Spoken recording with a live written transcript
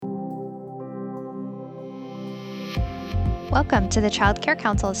Welcome to the Child Care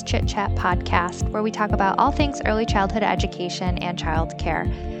Council's Chit Chat podcast, where we talk about all things early childhood education and child care.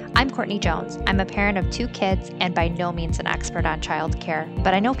 I'm Courtney Jones. I'm a parent of 2 kids and by no means an expert on child care,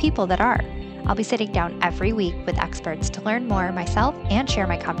 but I know people that are. I'll be sitting down every week with experts to learn more myself and share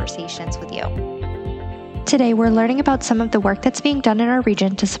my conversations with you. Today, we're learning about some of the work that's being done in our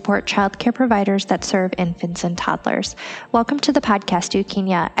region to support childcare providers that serve infants and toddlers. Welcome to the podcast,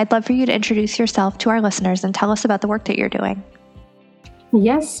 Eugenia. I'd love for you to introduce yourself to our listeners and tell us about the work that you're doing.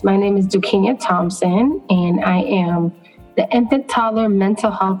 Yes, my name is Eugenia Thompson, and I am the Infant Toddler Mental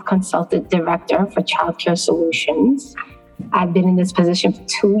Health Consultant Director for Childcare Solutions. I've been in this position for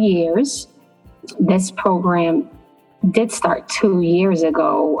 2 years. This program did start 2 years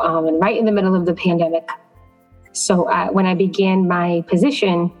ago, and right in the middle of the pandemic. So when I began my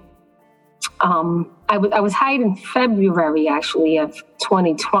position, I was hired in February, actually, of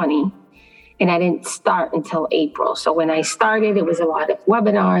 2020, and I didn't start until April. So when I started, it was a lot of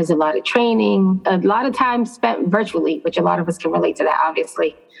webinars, a lot of training, a lot of time spent virtually, which a lot of us can relate to that,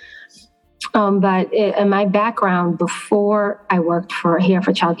 obviously. But in my background, before I worked here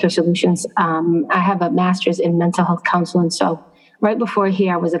for Childcare Solutions, I have a master's in mental health counseling. So right before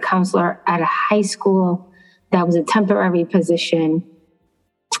here, I was a counselor at a high school. That was a temporary position.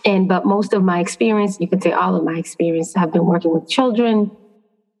 But most of my experience, you could say all of my experience, have been working with children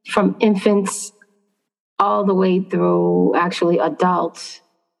from infants all the way through actually adults.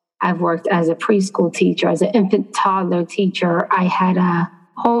 I've worked as a preschool teacher, as an infant toddler teacher. I had a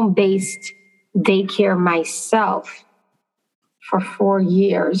home-based daycare myself for 4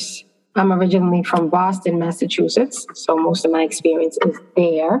 years. I'm originally from Boston, Massachusetts, so most of my experience is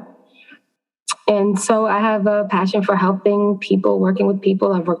there. And so I have a passion for helping people, working with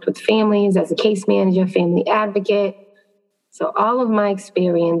people. I've worked with families as a case manager, family advocate. So all of my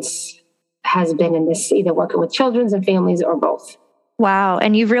experience has been in this, either working with children and families or both. Wow.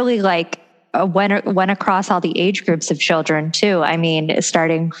 And you really went across all the age groups of children too. I mean,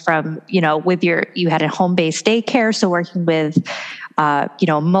 starting from, you had a home-based daycare, so working with,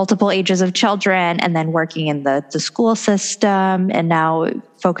 multiple ages of children, and then working in the school system, and now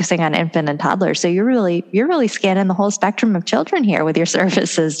focusing on infant and toddlers. So you're really scanning the whole spectrum of children here with your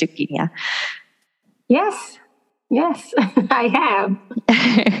services, Eugenia. Yes, I have.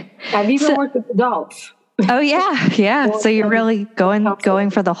 I've even worked with adults. Oh yeah. So you're really going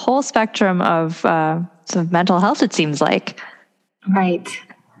for the whole spectrum of mental health, it seems like. Right.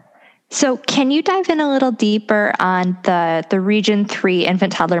 So can you dive in a little deeper on the Region 3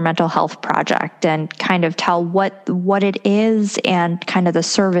 Infant Toddler Mental Health Project and kind of tell what it is and kind of the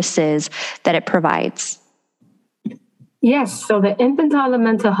services that it provides? Yes. So the Infant Toddler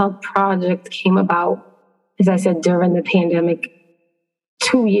Mental Health Project came about, as I said, during the pandemic.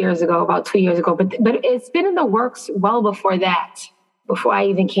 2 years ago, about 2 years ago, but it's been in the works well before that, before I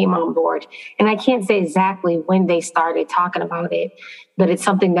even came on board. And I can't say exactly when they started talking about it, but it's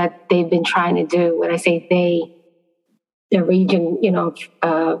something that they've been trying to do. When I say they, the region,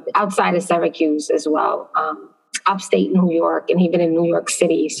 outside of Syracuse as well, upstate New York, and even in New York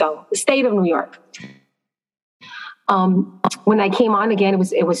City. So the state of New York. When I came on again,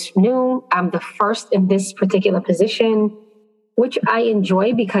 it was new. I'm the first in this particular position, which I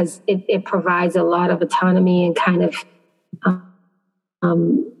enjoy because it provides a lot of autonomy and kind of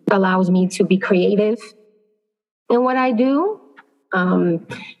allows me to be creative in what I do.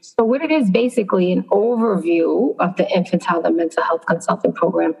 So what it is, basically an overview of the Infant Toddler Mental Health Consulting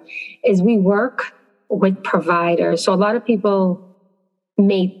Program, is we work with providers. So a lot of people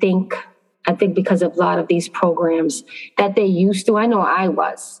may think, I think because of a lot of these programs that they used to, I know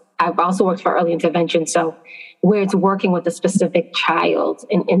I've also worked for early intervention, so where it's working with a specific child,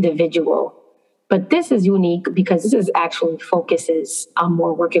 an individual. But this is unique because this is actually focuses on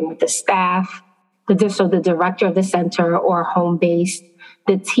more working with the staff, the director of the center or home-based,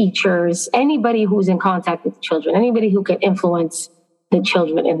 the teachers, anybody who's in contact with children, anybody who can influence the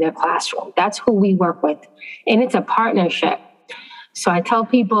children in their classroom. That's who we work with. And it's a partnership. So I tell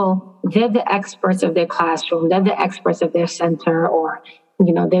people they're the experts of their classroom, they're the experts of their center, or,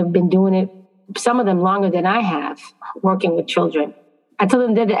 they've been doing it, some of them longer than I have, working with children. I tell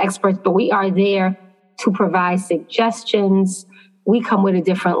them they're the experts, but we are there to provide suggestions. We come with a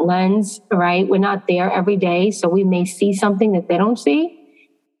different lens, right? We're not there every day, so we may see something that they don't see.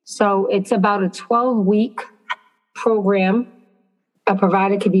 So it's about a 12-week program. A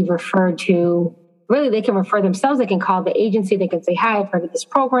provider can be referred to. Really, they can refer themselves. They can call the agency. They can say, hi, I've heard of this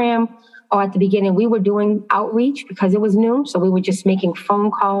program. Or at the beginning, we were doing outreach because it was new. So we were just making phone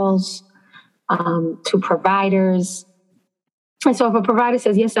calls to providers And so if a provider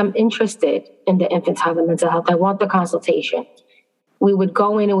says, yes, I'm interested in the infant toddler mental health, I want the consultation, we would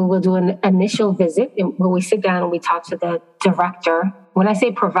go in and we will do an initial visit where we sit down and we talk to the director. When I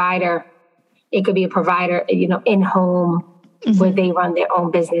say provider, it could be a provider, in home, where they run their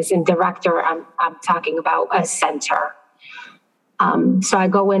own business. And director, I'm talking about a center. So I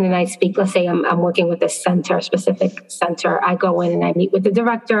go in and I speak. Let's say I'm working with a specific center. I go in and I meet with the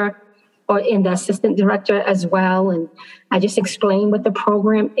director or the assistant director as well. And I just explain what the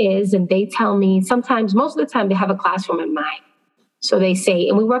program is. And they tell me, sometimes, most of the time, they have a classroom in mind. So they say,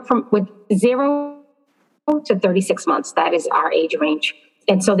 and we work with 0 to 36 months. That is our age range.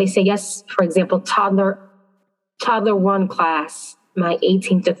 And so they say, yes, for example, toddler 1 class, my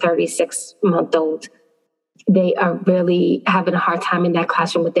 18 to 36 month old, they are really having a hard time in that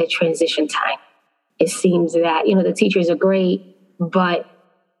classroom with their transition time. It seems that, the teachers are great, but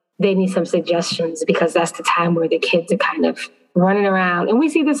they need some suggestions because that's the time where the kids are kind of running around. And we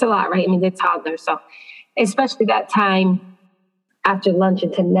see this a lot, right? I mean, they're toddlers. So especially that time after lunch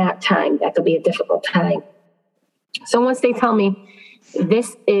into nap time, that could be a difficult time. So once they tell me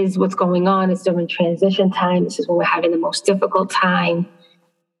this is what's going on, it's during transition time, this is when we're having the most difficult time,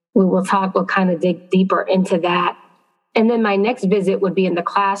 we will talk, we'll kind of dig deeper into that. And then my next visit would be in the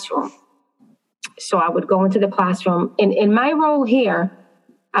classroom. So I would go into the classroom. And in my role here,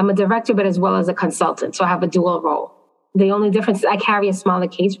 I'm a director, but as well as a consultant. So I have a dual role. The only difference is I carry a smaller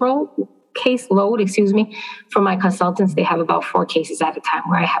caseload, for my consultants. They have about 4 cases at a time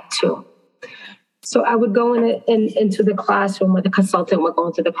where I have 2. So I would go into the classroom, or the consultant would go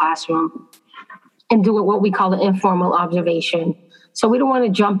into the classroom and do what we call an informal observation. So we don't want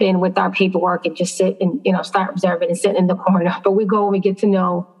to jump in with our paperwork and just sit and, start observing and sit in the corner. But we go and we get to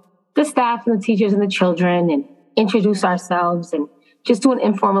know the staff and the teachers and the children and introduce ourselves and just do an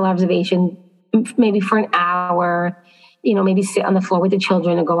informal observation, maybe for an hour, maybe sit on the floor with the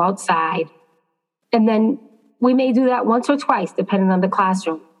children and go outside. And then we may do that once or twice, depending on the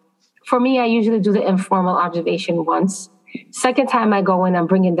classroom. For me, I usually do the informal observation once. Second time I go in, I'm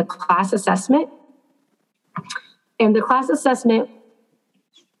bringing the class assessment. And the class assessment,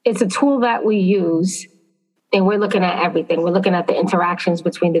 it's a tool that we use, and we're looking at everything. We're looking at the interactions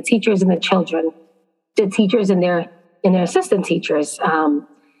between the teachers and the children, the teachers and their assistant teachers.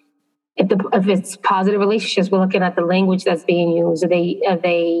 If it's positive relationships, we're looking at the language that's being used. Are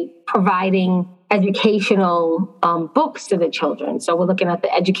they providing educational books to the children? So we're looking at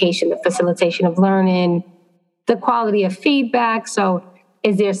the education, the facilitation of learning, the quality of feedback. So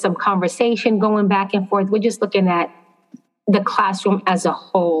is there some conversation going back and forth? We're just looking at the classroom as a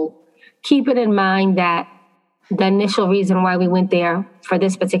whole. Keep it in mind that the initial reason why we went there for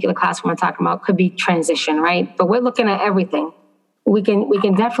this particular classroom I'm talking about could be transition, right? But we're looking at everything. We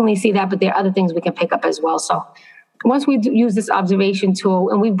can definitely see that, but there are other things we can pick up as well. So once we use this observation tool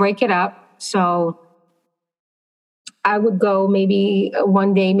and we break it up, so I would go maybe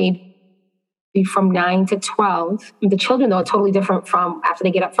one day, maybe from 9 to 12. The children, though, are totally different from after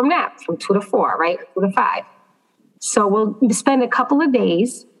they get up from nap, from 2 to 4, right? 2 to 5. So we'll spend a couple of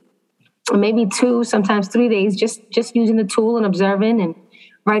days, or maybe 2, sometimes 3 days, just using the tool and observing and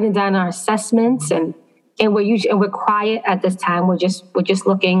writing down our assessments. And we're quiet at this time. We're just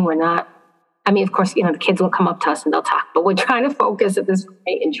looking. We're not. I mean, of course, the kids will come up to us and they'll talk, but we're trying to focus at this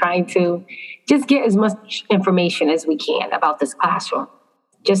point and trying to just get as much information as we can about this classroom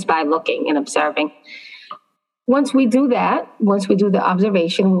just by looking and observing. Once we do the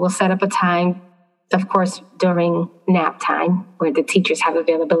observation, we will set up a time, of course, during nap time where the teachers have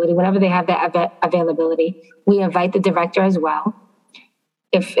availability. Whenever they have that availability, we invite the director as well.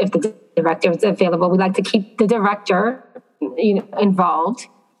 If the director is available, we like to keep the director, involved.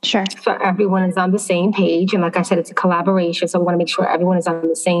 Sure. So everyone is on the same page. And like I said, it's a collaboration. So we want to make sure everyone is on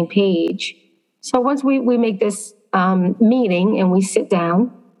the same page. So once we make this meeting and we sit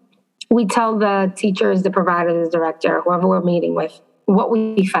down, we tell the teachers, the provider, the director, whoever we're meeting with, what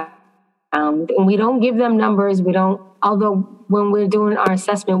we found. And we don't give them numbers. Although when we're doing our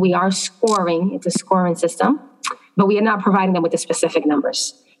assessment, we are scoring. It's a scoring system, but we are not providing them with the specific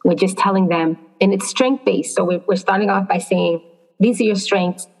numbers. We're just telling them, and it's strength-based. So we're starting off by saying, these are your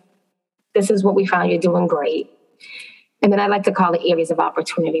strengths. This is what we found. You're doing great. And then I like to call it areas of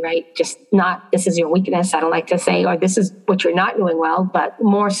opportunity, right? Just not, this is your weakness. I don't like to say, or this is what you're not doing well, but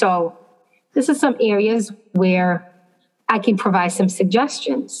more so, this is some areas where I can provide some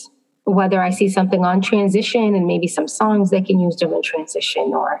suggestions, whether I see something on transition and maybe some songs they can use during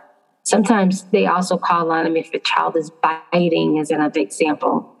transition, or sometimes they also call on them if a child is biting, as another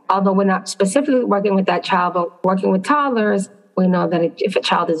example. Although we're not specifically working with that child, but working with toddlers, we know that if a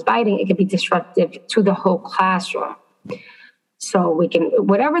child is biting, it can be disruptive to the whole classroom. So we can,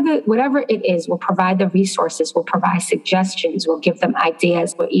 whatever it is, we'll provide the resources, we'll provide suggestions, we'll give them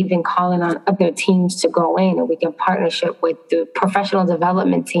ideas. We're even calling on other teams to go in, and we can partnership with the professional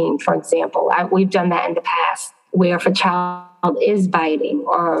development team, for example. We've done that in the past, where if a child is biting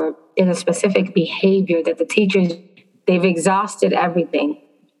or is a specific behavior that the teachers, they've exhausted everything,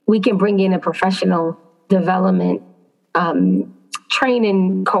 we can bring in a professional development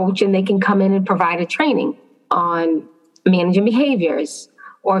training coach, and they can come in and provide a training on managing behaviors,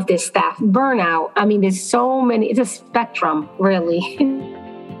 or if there's staff burnout. I mean, there's so many, it's a spectrum, really.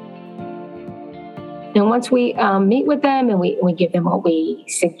 And once we meet with them and we give them what we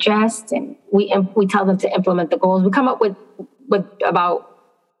suggest, and we tell them to implement the goals, we come up with about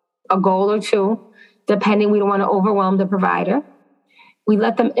a goal or two, depending. We don't want to overwhelm the provider. We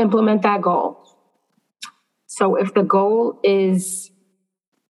let them implement that goal. So if the goal is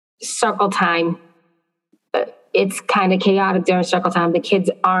circle time, it's kind of chaotic during circle time. The kids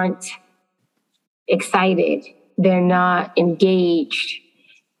aren't excited. They're not engaged.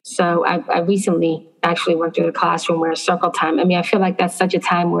 So I recently actually worked in a classroom where circle time, I mean, I feel like that's such a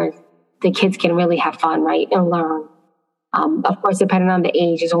time where the kids can really have fun, right? And learn. Of course, depending on the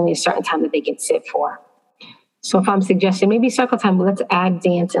age, there's only a certain time that they can sit for. So if I'm suggesting maybe circle time, let's add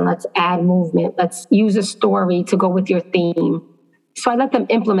dance and let's add movement. Let's use a story to go with your theme. So I let them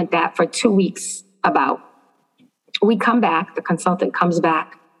implement that for 2 weeks about. We come back, the consultant comes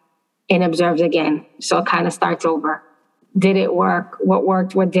back and observes again. So it kind of starts over. Did it work? What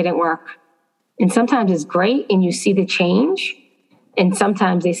worked? What didn't work? And sometimes it's great and you see the change. And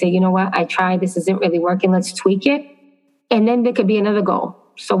sometimes they say, you know what? I tried. This isn't really working. Let's tweak it. And then there could be another goal.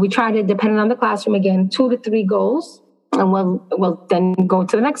 So we try to, depending on the classroom, again, 2 to 3 goals. And we'll then go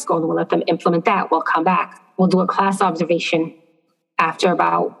to the next goal and we'll let them implement that. We'll come back. We'll do a class observation after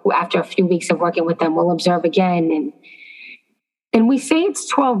a few weeks of working with them. We'll observe again. And we say it's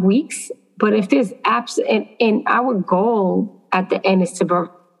 12 weeks, but if there's and our goal at the end is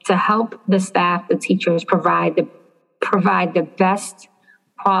to help the staff, the teachers provide the best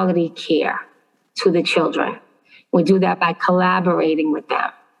quality care to the children. We do that by collaborating with them.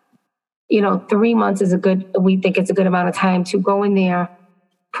 3 months we think it's a good amount of time to go in there,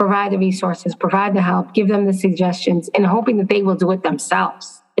 provide the resources, provide the help, give them the suggestions, and hoping that they will do it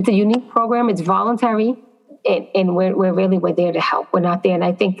themselves. It's a unique program. It's voluntary, and we're there to help. We're not there.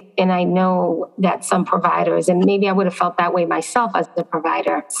 And I know that some providers, and maybe I would have felt that way myself as a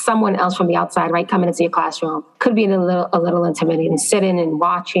provider, someone else from the outside, right, coming into your classroom could be a little intimidating, sitting and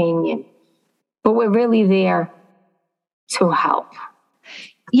watching, but we're really there to help.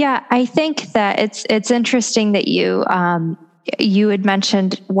 Yeah, I think that it's interesting that you had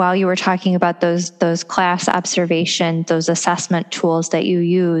mentioned while you were talking about those class observation, those assessment tools that you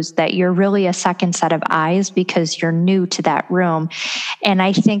use, that you're really a second set of eyes because you're new to that room. And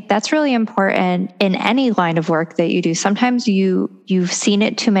I think that's really important in any line of work that you do. Sometimes you've seen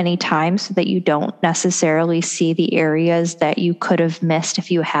it too many times so that you don't necessarily see the areas that you could have missed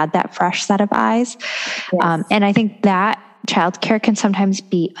if you had that fresh set of eyes. Yes. And I think that childcare can sometimes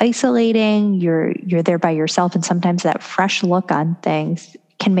be isolating. You're there by yourself, and sometimes that fresh look on things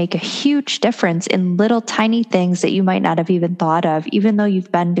can make a huge difference in little tiny things that you might not have even thought of, even though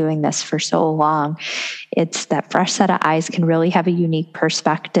you've been doing this for so long. It's that fresh set of eyes can really have a unique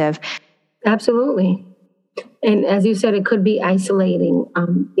perspective. Absolutely. And as you said, it could be isolating,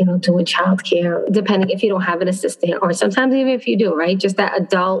 doing childcare, depending if you don't have an assistant, or sometimes even if you do, right? Just that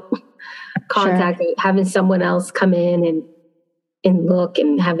adult contact, sure. Having someone else come in and look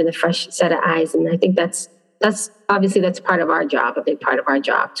and having a fresh set of eyes. And I think that's obviously that's part of our job, a big part of our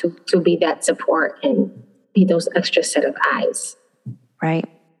job, to be that support and be those extra set of eyes. Right.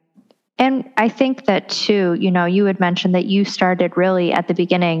 And I think that too, you had mentioned that you started really at the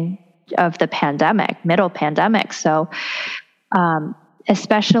beginning of the middle pandemic. So,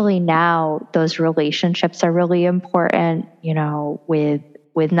 especially now, those relationships are really important,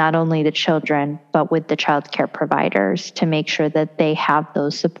 with not only the children, but with the childcare providers, to make sure that they have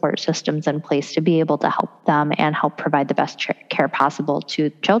those support systems in place to be able to help them and help provide the best care possible to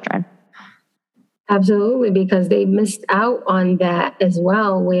children. Absolutely, because they missed out on that as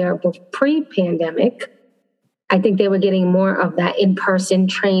well, where pre-pandemic, I think they were getting more of that in-person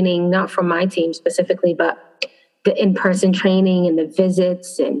training, not from my team specifically, but the in-person training and the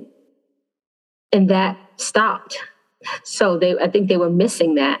visits, and that stopped. So I think they were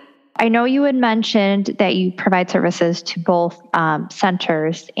missing that. I know you had mentioned that you provide services to both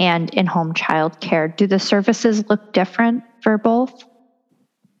centers and in-home childcare. Do the services look different for both?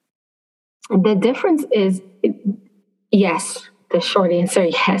 The difference is, yes. The short answer,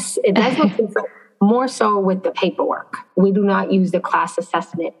 yes. It does look different. more so with the paperwork. We do not use the class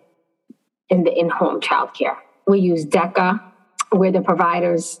assessment in the in-home childcare. We use DECA, where the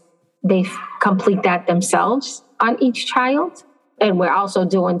providers, they complete that themselves on each child. And we're still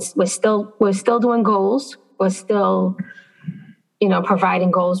doing goals. We're still,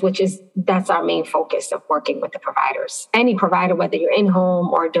 providing goals, that's our main focus of working with the providers. Any provider, whether you're in home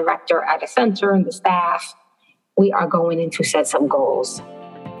or a director at a center and the staff, we are going in to set some goals.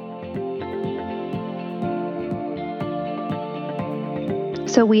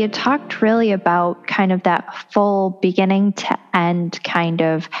 So we had talked really about kind of that full beginning to end kind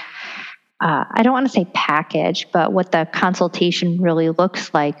of, I don't want to say package, but what the consultation really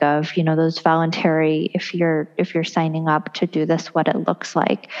looks like of, those voluntary, if you're signing up to do this, what it looks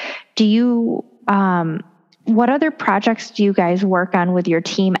like. Do you, what other projects do you guys work on with your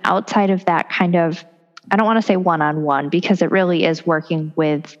team outside of that kind of, I don't want to say one-on-one because it really is working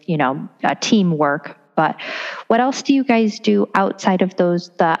with, teamwork. But what else do you guys do outside of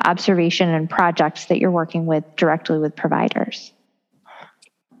the observation and projects that you're working with directly with providers?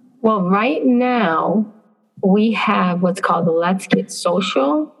 Well, right now we have what's called the Let's Get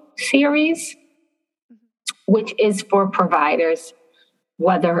Social series, which is for providers,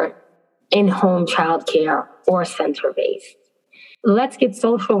 whether in-home childcare or center-based. Let's Get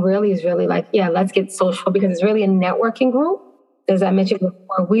Social is really like, let's get social because it's really a networking group. As I mentioned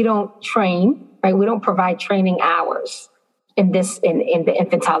before, we don't train. Right, we don't provide training hours in the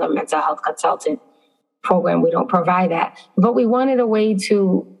infant toddler mental health consultant program. We don't provide that, but we wanted a way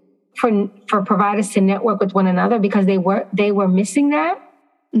for providers to network with one another because they were missing that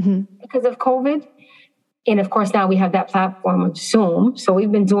because of COVID, and of course now we have that platform of Zoom. So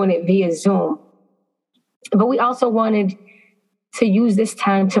we've been doing it via Zoom, but we also wanted to use this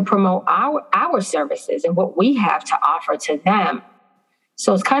time to promote our services and what we have to offer to them.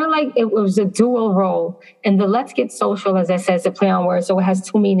 So it's kind of like it was a dual role. And the Let's Get Social, as I said, is a play on words. So it has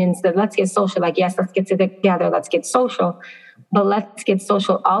two meanings. The Let's Get Social, like, yes, let's get together, let's get social. But Let's Get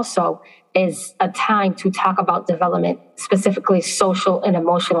Social also is a time to talk about development, specifically social and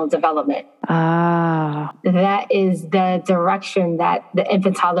emotional development. That is the direction that the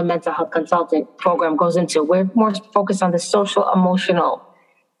infant toddler mental health consultant program goes into. We're more focused on the social emotional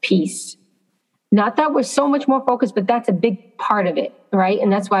piece. Not that we're so much more focused, but that's a big part of it, right? And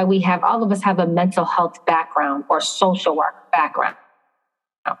that's why all of us have a mental health background or social work background.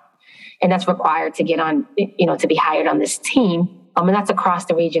 And that's required to get on, to be hired on this team. And that's across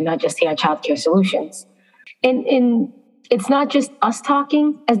the region, not just here at Child Care Solutions. And it's not just us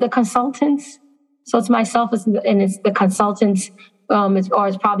talking as the consultants. So it's myself and it's the consultants,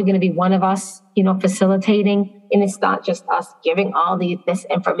 it's probably going to be one of us, facilitating. And it's not just us giving all this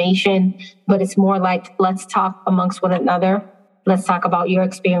information, but it's more like, let's talk amongst one another. Let's talk about your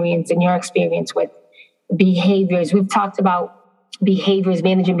experience and your experience with behaviors. We've talked about behaviors,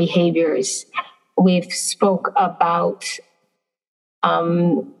 managing behaviors. We've spoke about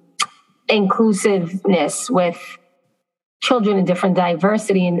inclusiveness with children in different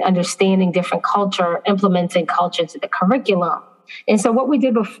diversity and understanding different culture, implementing culture to the curriculum. And so what we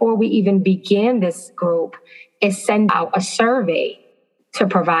did before we even began this group is send out a survey to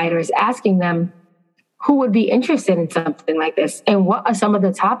providers asking them who would be interested in something like this and what are some of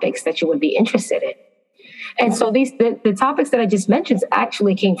the topics that you would be interested in. And so the topics that I just mentioned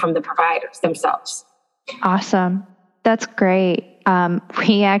actually came from the providers themselves. Awesome. That's great.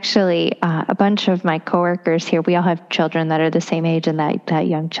 We actually, a bunch of my coworkers here, we all have children that are the same age and that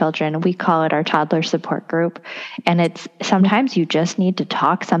young children. We call it our toddler support group. And it's sometimes you just need to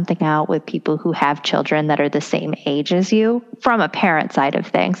talk something out with people who have children that are the same age as you from a parent side of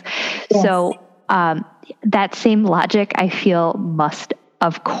things. Yes. So that same logic, I feel, must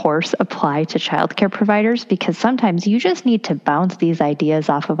of course apply to childcare providers, because sometimes you just need to bounce these ideas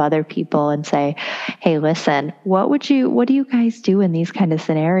off of other people and say, hey, listen, what do you guys do in these kind of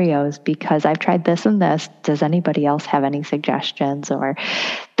scenarios? Because I've tried this and this. Does anybody else have any suggestions? Or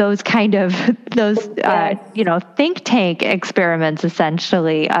those kind of, think tank experiments,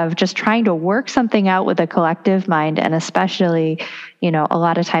 essentially, of just trying to work something out with a collective mind. And especially, a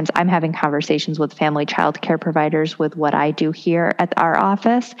lot of times I'm having conversations with family child care providers with what I do here at our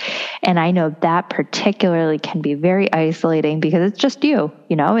office. And I know that particularly can be very isolating because it's just you,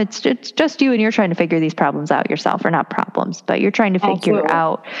 it's just you and you're trying to figure these problems out yourself, or not problems, but you're trying to figure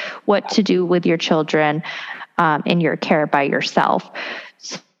out what to do with your children in your care by yourself.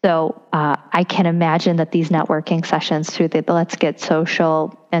 So I can imagine that these networking sessions through the Let's Get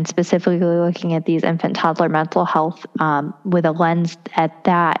Social and specifically looking at these infant toddler mental health with a lens at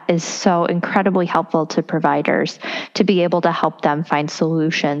that is so incredibly helpful to providers to be able to help them find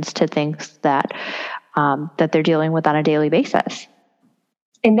solutions to things that that they're dealing with on a daily basis.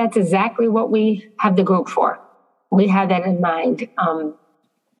 And that's exactly what we have the group for. We have that in mind,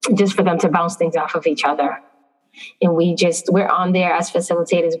 just for them to bounce things off of each other. And we're on there as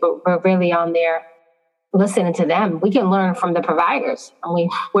facilitators, but we're really on there listening to them. We can learn from the providers.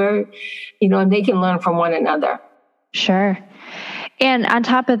 And they can learn from one another. Sure. And on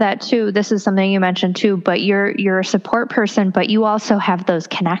top of that too, this is something you mentioned too, but you're a support person, but you also have those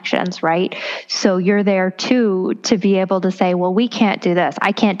connections, right? So you're there too to be able to say, well, we can't do this.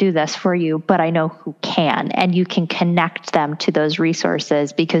 I can't do this for you, but I know who can. And you can connect them to those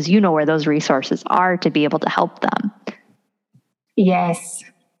resources because you know where those resources are to be able to help them. Yes.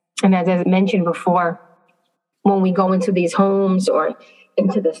 And as I mentioned before, when we go into these homes or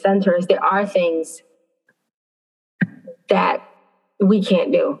into the centers, there are things that we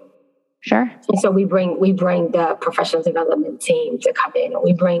can't do. Sure. And so we bring the professional development team to come in, or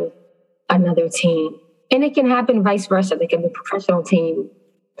we bring another team. And it can happen vice versa. They can be a professional team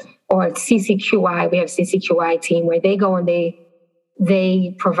or CCQI. We have CCQI team where they go and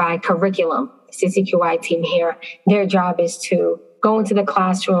they provide curriculum. CCQI team here, their job is to go into the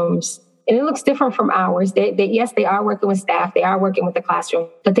classrooms. And it looks different from ours. Yes, they are working with staff. They are working with the classroom,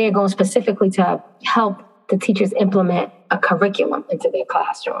 but they are going specifically to help the teachers implement a curriculum into their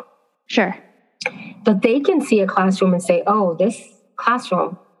classroom. Sure. But they can see a classroom and say, oh, this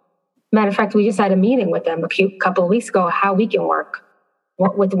classroom. Matter of fact, we just had a meeting with them a couple of weeks ago, how we can work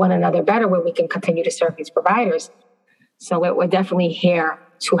with one another better, where we can continue to serve these providers. So we're definitely here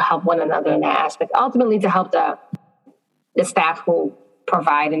to help one another in that aspect, ultimately to help the staff who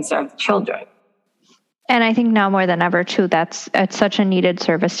provide and serve the children. And I think now more than ever, too, it's such a needed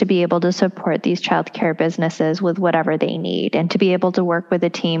service to be able to support these childcare businesses with whatever they need and to be able to work with a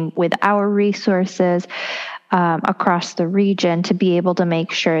team with our resources across the region to be able to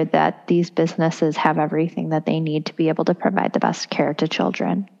make sure that these businesses have everything that they need to be able to provide the best care to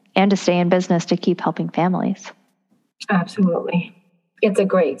children and to stay in business to keep helping families. Absolutely. It's a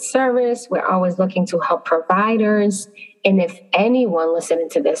great service. We're always looking to help providers. And if anyone listening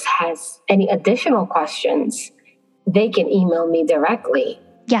to this has any additional questions, they can email me directly.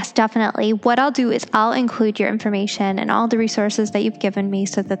 Yes, definitely. What I'll do is I'll include your information and all the resources that you've given me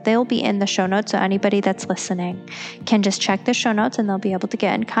so that they'll be in the show notes. So anybody that's listening can just check the show notes and they'll be able to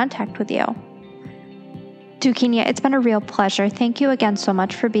get in contact with you. Dukenia, it's been a real pleasure. Thank you again so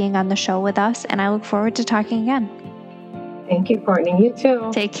much for being on the show with us. And I look forward to talking again. Thank you, Courtney. You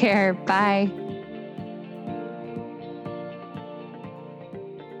too. Take care. Bye.